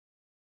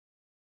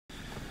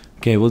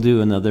Okay, we'll do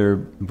another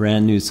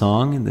brand new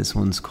song, and this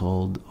one's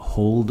called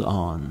Hold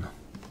On.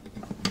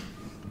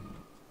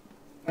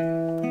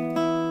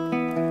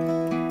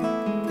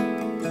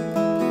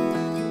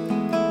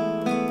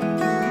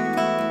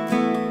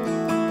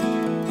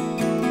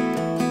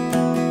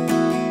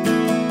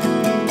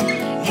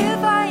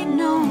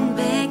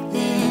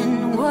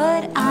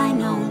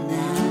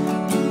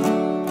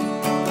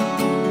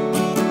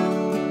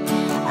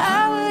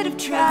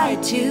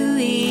 To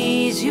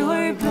ease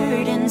your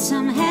burden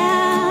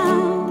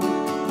somehow.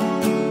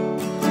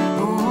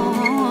 Oh,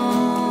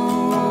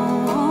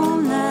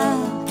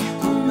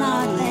 love will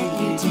not let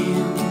you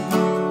down.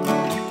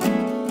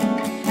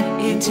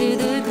 Into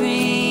the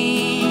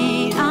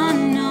great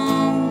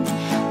unknown,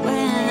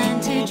 willing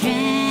to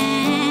drown.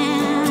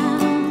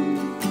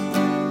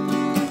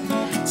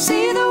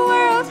 See the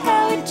world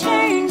how it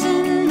turns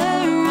in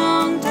the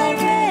wrong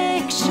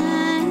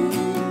direction,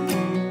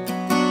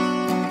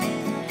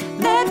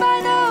 led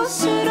by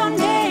those who don't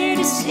dare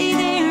to see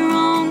their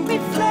own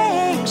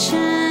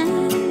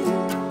reflection.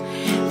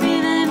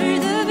 Remember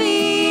the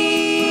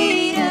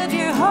beat of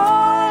your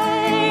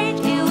heart,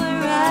 you were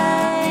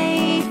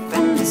right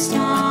from the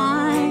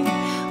start.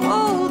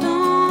 Hold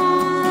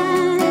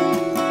on,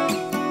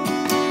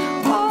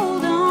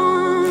 hold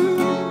on.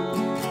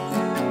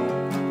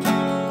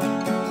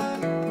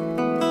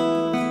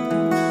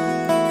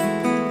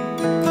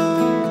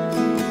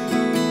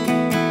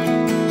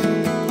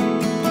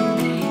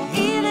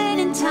 Even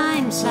in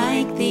times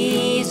like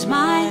these,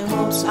 my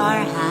hopes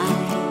are high,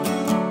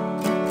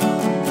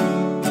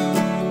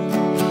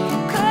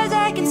 'cause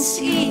I can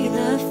see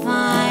the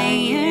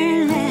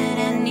fire lit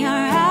in your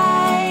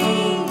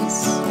eyes.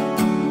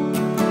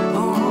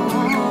 Oh,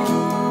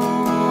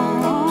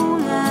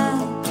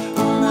 love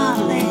will not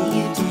let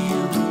you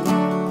down.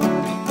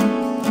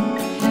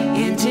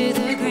 Into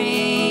the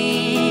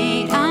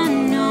great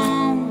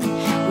unknown,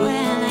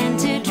 willing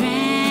to drown.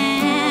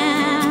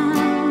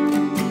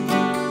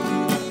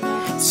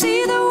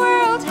 See the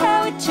world how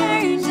it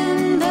turns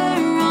in the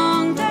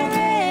wrong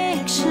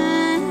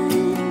direction,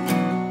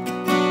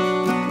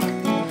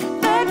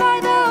 led by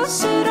those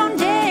who don't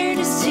dare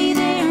to see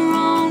their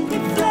own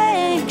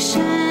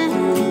reflection.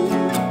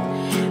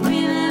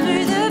 Remember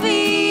the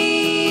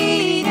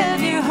beat of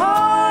your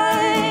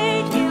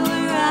heart, you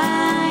were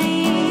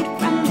right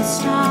from the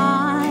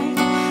start.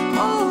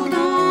 Hold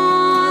on.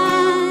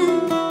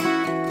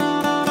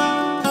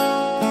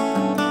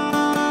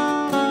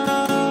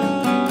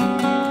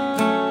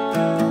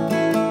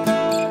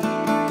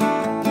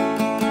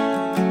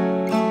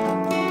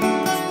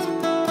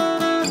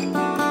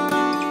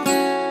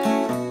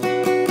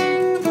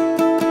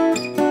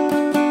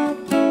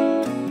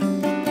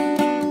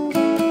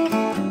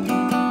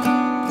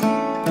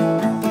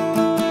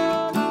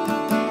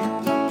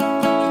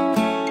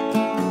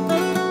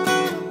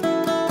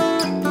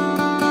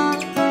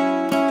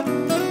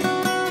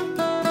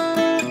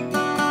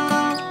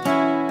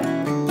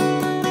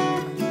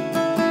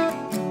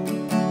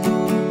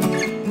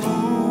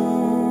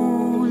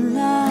 Oh,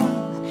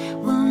 love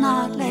will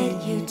not let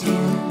you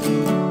down.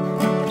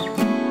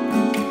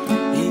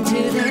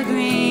 Into the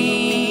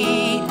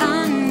great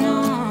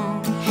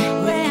unknown,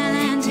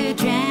 willing to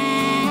drown.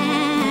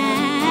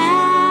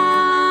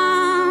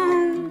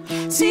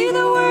 See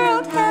the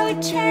world how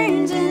it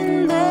turns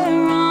in the